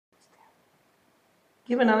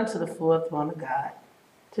Giving honor to the full throne of God.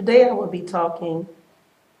 Today I will be talking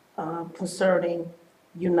concerning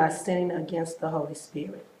you not sinning against the Holy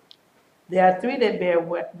Spirit. There are three that bear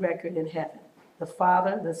record in heaven: the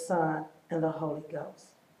Father, the Son, and the Holy Ghost.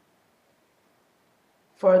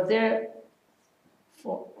 For there,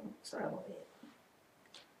 for, sorry about that.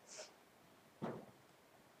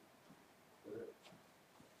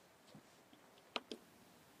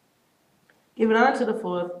 Giving honor to the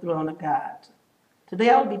full throne of God. Today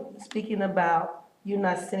I will be speaking about you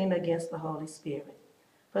not sinning against the Holy Spirit.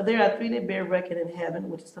 For there are three that bear record in heaven,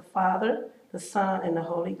 which is the Father, the Son, and the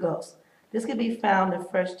Holy Ghost. This can be found in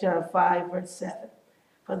 1 John 5, verse 7.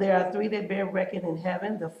 For there are three that bear record in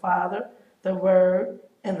heaven, the Father, the Word,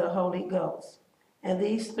 and the Holy Ghost. And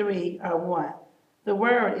these three are one. The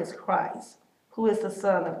Word is Christ, who is the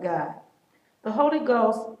Son of God. The Holy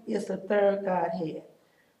Ghost is the third Godhead.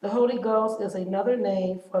 The Holy Ghost is another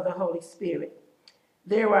name for the Holy Spirit.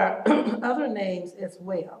 There are other names as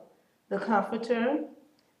well: the Comforter,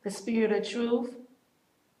 the Spirit of Truth,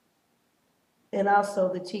 and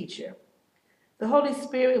also the Teacher. The Holy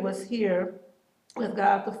Spirit was here with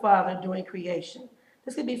God the Father during creation.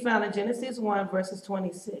 This can be found in Genesis 1, verses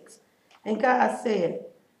 26. And God said,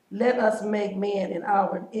 "Let us make man in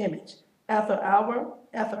our image, after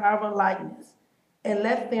our likeness, and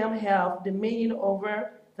let them have dominion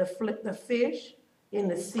over the fish in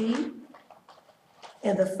the sea,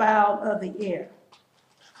 and the fowl of the air,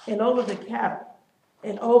 and over the cattle,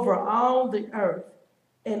 and over all the earth,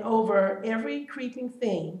 and over every creeping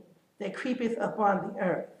thing that creepeth upon the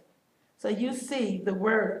earth." So you see, the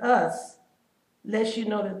word "us" lets you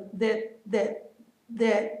know that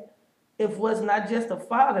it was not just the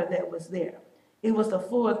Father that was there. It was the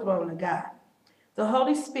full throne of God. The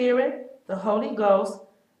Holy Spirit, the Holy Ghost,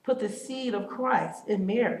 put the seed of Christ in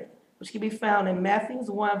Mary, which can be found in Matthew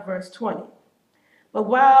 1, verse 20. But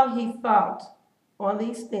while he thought on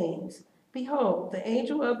these things, behold, the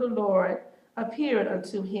angel of the Lord appeared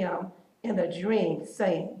unto him in a dream,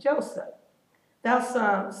 saying, "Joseph, thou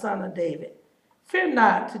son of David, fear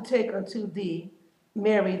not to take unto thee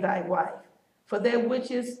Mary thy wife, for that which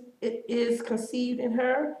is conceived in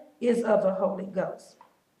her is of the Holy Ghost,"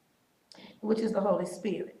 which is the Holy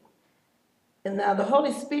Spirit. And now the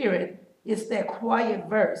Holy Spirit is that quiet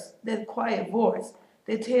voice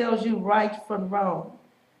that tells you right from wrong,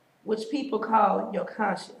 which people call your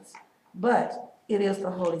conscience, but it is the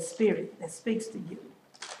Holy Spirit that speaks to you.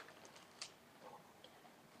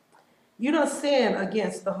 You don't sin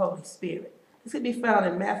against the Holy Spirit. This can be found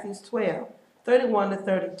in Matthew 12, 31 to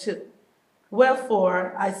 32.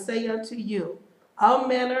 "Wherefore I say unto you, all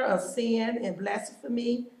manner of sin and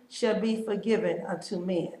blasphemy shall be forgiven unto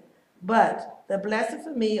men, but the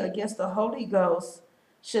blasphemy against the Holy Ghost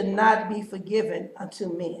should not be forgiven unto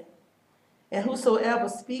men. And whosoever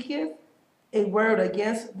speaketh a word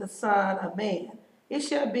against the Son of Man, it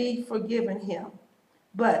shall be forgiven him.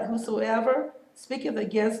 But whosoever speaketh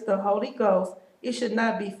against the Holy Ghost, it should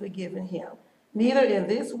not be forgiven him, neither in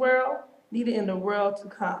this world, neither in the world to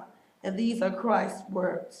come." And these are Christ's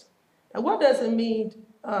words. Now, what does it mean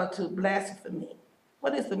to blaspheme?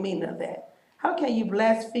 What is the meaning of that? How can you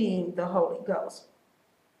blaspheme the Holy Ghost?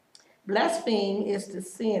 Blaspheme is to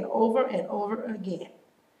sin over and over again.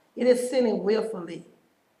 It is sinning willfully.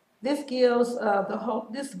 This grieves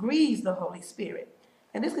the Holy Spirit.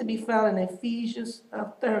 And this can be found in Ephesians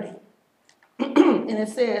 30. And it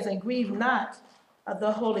says, "And grieve not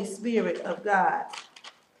the Holy Spirit of God,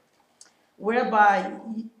 whereby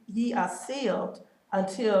ye are sealed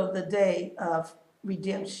until the day of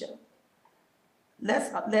redemption.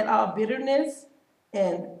 Let all bitterness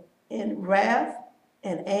and wrath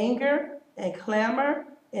and anger and clamor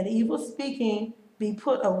and evil speaking be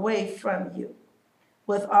put away from you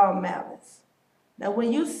with all malice." Now,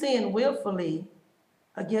 when you sin willfully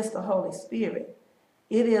against the Holy Spirit,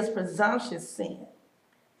 it is presumptuous sin.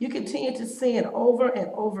 You continue to sin over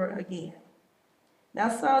and over again. Now,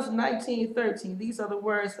 Psalms 19:13, these are the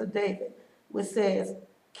words of David, which says,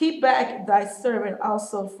 "Keep back thy servant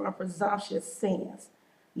also from presumptuous sins.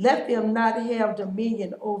 Let them not have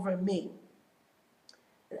dominion over me.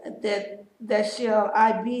 That shall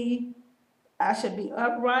I shall be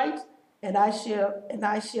upright, and I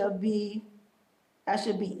shall be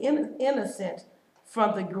innocent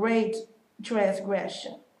from the great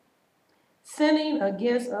transgression." Sinning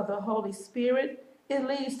against the Holy Spirit, it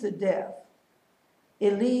leads to death.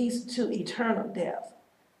 It leads to eternal death.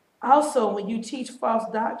 Also, when you teach false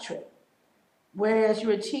doctrine, whereas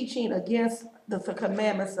you're teaching against the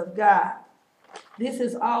commandments of God, this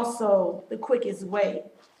is also the quickest way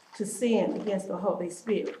to sin against the Holy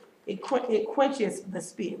Spirit. It quenches the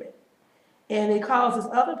Spirit. And it causes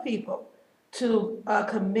other people to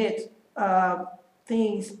commit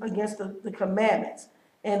things against the commandments.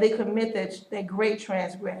 And they commit that great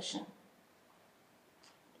transgression.